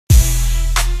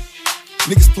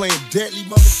Niggas playing deadly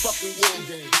motherfucking war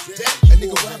games. That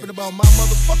nigga rapping about my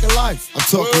motherfucking life. I'm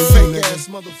talking fake ass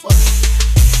motherfucker.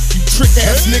 You trick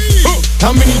ass nigga.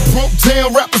 How many broke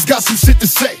down rappers got some shit to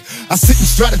say? I sit and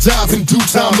strategize in due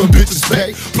time when bitches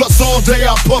pay. Plus all day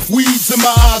I puff weeds and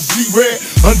my eyes be red.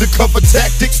 Undercover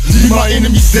tactics, leave my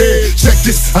enemies dead. Check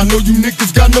this, I know you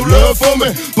niggas got no love for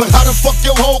me, but how the fuck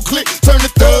your whole clique turn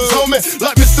the thugs on me?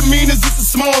 Like misdemeanors, it's a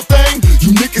small thing.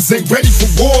 You niggas ain't ready for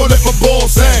war, let my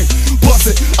balls hang.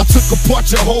 Bust it, I took apart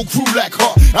your whole crew like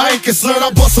heart. I ain't concerned,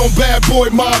 I bust on bad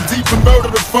boy, mob deep and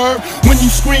murder the firm. When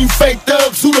you scream fake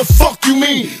thugs, who the fuck you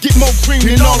mean? Get more cream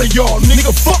than all of y'all,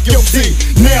 nigga, fuck your team.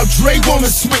 Now Dre wanna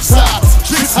switch sides,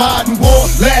 tricks hiding war.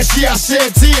 Last year I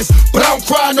shed tears, but I don't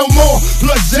cry no more.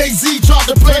 Plus Jay-Z tried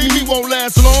to play me, won't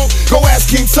last long. Go ask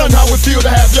King Son how it feel to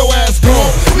have your ass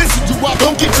gone. Listen, you out,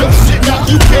 don't get your shit knocked,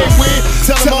 you can't win.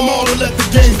 Tell them all to let the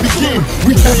games begin.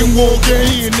 We having war game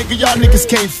here, nigga, y'all niggas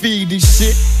can't feed this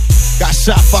shit. Got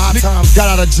shot 5 times, got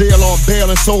out of jail on bail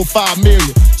and sold 5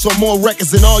 million. So more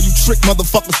records than all you trick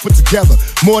motherfuckers put together.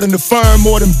 More than the firm,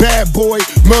 more than Bad Boy,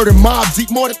 Murder, Mob Deep,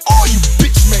 more than all you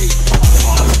bitch made.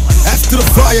 After the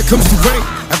fire comes the rain,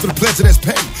 after the pleasure that's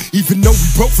pain. Even though we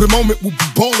broke for the moment, we'll be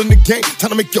ballin' the game.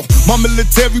 Time to make my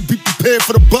military be prepared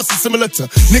for the bustin'. Similar to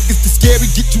niggas that's scary,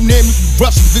 get you near me, we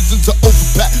rushin'. Visions of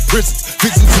overpacked prisons,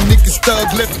 visions of niggas thug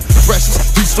living. Precious,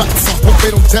 3 strikes, I hope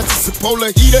they don't test us. A polar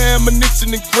heater,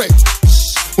 ammunition, and crates.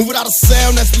 But without a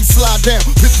sound, as we slide down,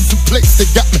 pistols in place, they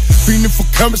got me feeling for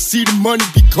currency. The money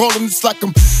be calling, it's like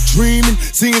I'm dreaming.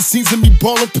 Seeing scenes of me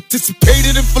ballin',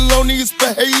 participated in felonious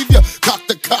behavior. Cock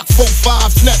the cock,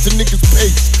 4-5, snatch a nigga's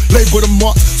page. Label the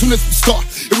mark, soon as we start,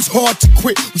 it was hard to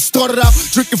quit. We started out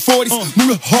drinking 40s,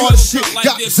 moving hard as shit. Like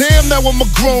goddamn, now I'm a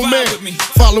grown man.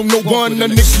 Follow no one, a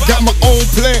nigga got my own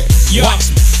plan.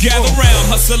 Watch me. Gather round,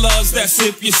 hustlers, that's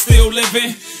if you're still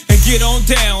living. And get on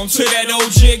down to that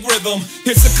old jig rhythm.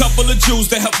 Here's a couple of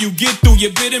Jews to help you get through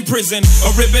your bit in prison. A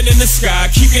ribbon in the sky,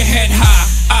 keep your head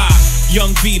high.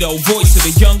 Young Vito, voice of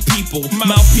the young people.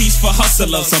 Mouthpiece for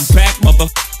hustlers, I'm back,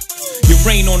 Your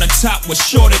reign on the top was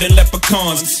shorter than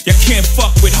leprechauns. You can't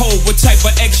fuck with Ho, what type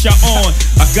of X you're on?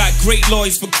 I got great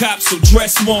lawyers for cops, so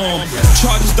dress warm.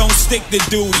 Charges don't stick to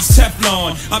duties,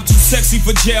 Teflon. I'm too sexy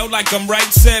for jail like I'm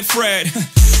right, said Fred.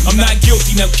 I'm not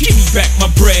guilty, now give me back my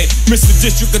bread. Mr.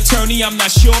 District Attorney, I'm not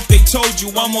sure if they told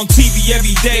you I'm on TV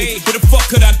every day. Where the fuck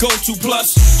could I go to?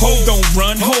 Plus, Ho don't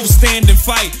run, Ho stand and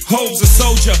fight. Ho's a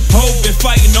soldier, Ho been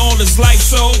fighting all his life.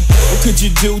 So, what could you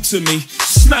do to me?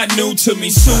 It's not new to me,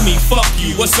 sue me, fuck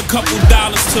you. What's a couple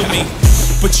dollars to me?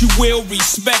 But you will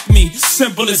respect me,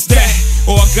 simple as that.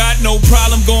 Or I got no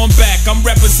problem going back. I'm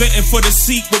representing for the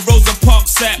seat where Rosa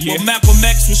Parks sat, where Malcolm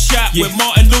X was shot, where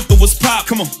Martin Luther was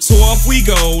popped. Come on, so off we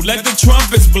go, let the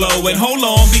trumpets blow. And hold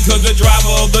on, because the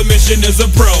driver of the mission is a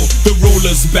pro. The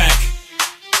ruler's back.